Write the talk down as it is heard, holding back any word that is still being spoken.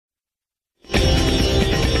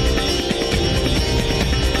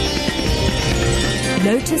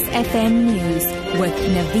Lotus FM News with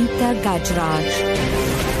Navita Gajraj.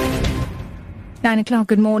 9 o'clock,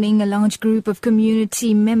 good morning. A large group of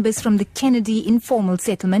community members from the Kennedy informal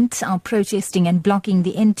settlement are protesting and blocking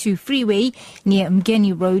the N2 freeway near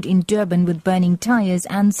Umgeni Road in Durban with burning tyres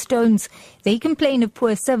and stones. They complain of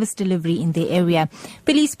poor service delivery in the area.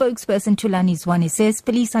 Police spokesperson Thulani Zwane says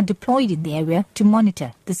police are deployed in the area to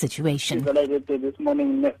monitor the situation. This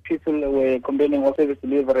morning, people were complaining of service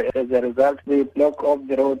delivery. As a result, they block off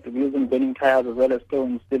the road using burning tyres as well as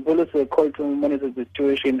stones. The police were called to monitor the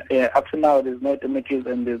situation. Up to now, there's no damages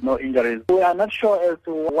and there's no injuries. We are not sure as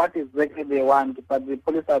to what exactly they want, but the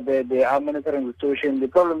police are there. They are monitoring the situation. The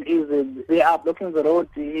problem is they are blocking the road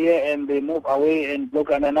here and they move away and block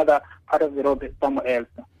another part of the road somewhere else.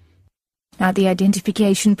 Now, the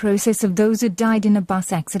identification process of those who died in a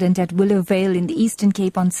bus accident at Willowvale in the Eastern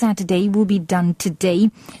Cape on Saturday will be done today.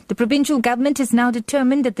 The provincial government has now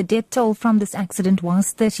determined that the death toll from this accident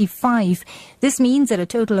was 35. This means that a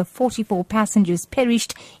total of 44 passengers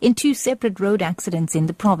perished in two separate road accidents in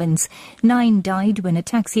the province. 9 died when a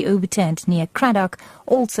taxi overturned near Cradock,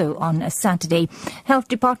 also on a Saturday. Health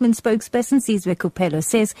Department spokesperson Sizwe Kupelo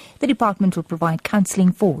says the department will provide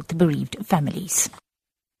counselling for the bereaved families.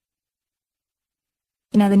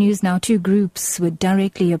 In other news now, two groups with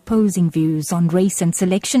directly opposing views on race and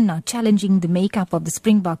selection are challenging the makeup of the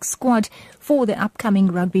Springbok squad for the upcoming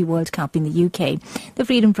Rugby World Cup in the UK. The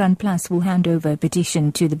Freedom Front Plus will hand over a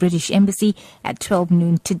petition to the British Embassy at 12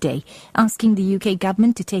 noon today, asking the UK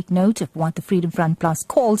government to take note of what the Freedom Front Plus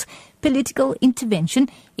calls political intervention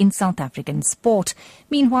in South African sport.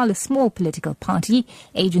 Meanwhile, a small political party,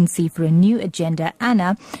 Agency for a New Agenda,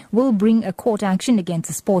 ANA, will bring a court action against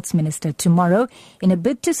the sports minister tomorrow in a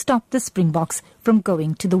bid to stop the Springboks from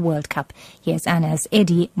going to the World Cup. Here's ANA's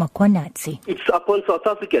Eddie Makwanatsi. It's upon South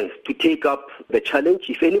Africans to take up the challenge.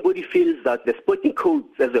 If anybody feels that the sporting codes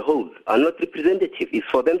as a whole are not representative, it's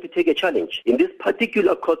for them to take a challenge. In this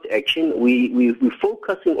particular court action, we're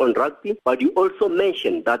focusing on rugby, but you also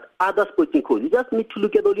mentioned that other sporting codes. You just need to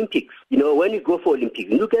look at the Olympics. You know, when you go for Olympics,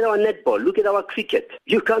 look at our netball, look at our cricket.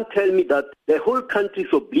 You can't tell me that the whole country is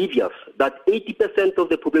oblivious that 80% of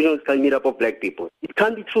the population is made up of black people. It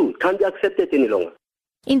can't be true. It can't be accepted any longer.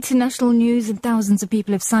 International news, and thousands of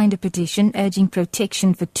people have signed a petition urging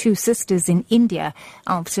protection for two sisters in India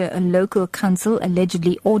after a local council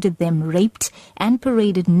allegedly ordered them raped and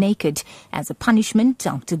paraded naked as a punishment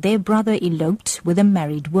after their brother eloped with a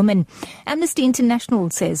married woman. Amnesty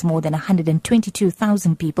International says more than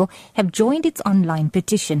 122,000 people have joined its online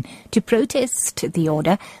petition to protest the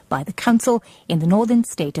order by the council in the northern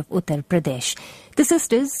state of Uttar Pradesh. The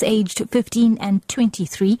sisters, aged 15 and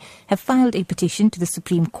 23, have filed a petition to the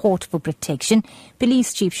Supreme Court for protection.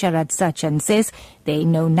 Police Chief Sharad Sachan says they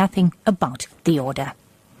know nothing about the order.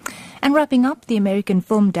 And wrapping up, the American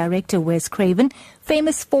film director Wes Craven,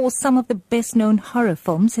 famous for some of the best-known horror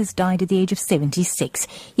films, has died at the age of 76.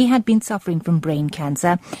 He had been suffering from brain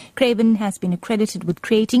cancer. Craven has been accredited with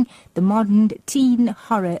creating the modern teen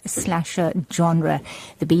horror slasher genre.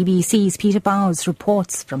 The BBC's Peter Bowes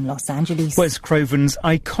reports from Los Angeles. Wes Craven's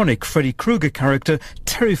iconic Freddy Krueger character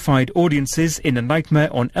terrified audiences in A Nightmare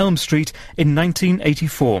on Elm Street in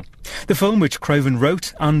 1984. The film, which Craven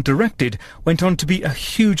wrote and directed, went on to be a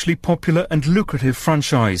hugely popular and lucrative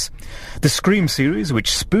franchise. The Scream series,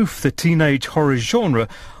 which spoofed the teenage horror genre,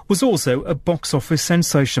 was also a box office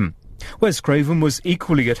sensation. Wes Craven was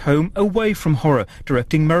equally at home away from horror,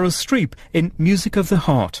 directing Meryl Streep in Music of the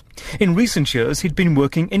Heart. In recent years, he'd been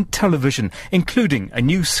working in television, including a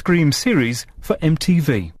new Scream series for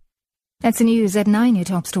MTV. That's the news at 9. Your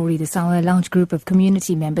top story this hour. A large group of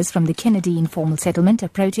community members from the Kennedy informal settlement are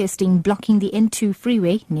protesting, blocking the N2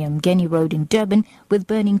 freeway near Umgeni Road in Durban with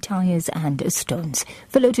burning tyres and stones.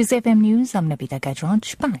 For Lotus FM News, I'm Navita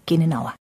Gajraj, back in an hour.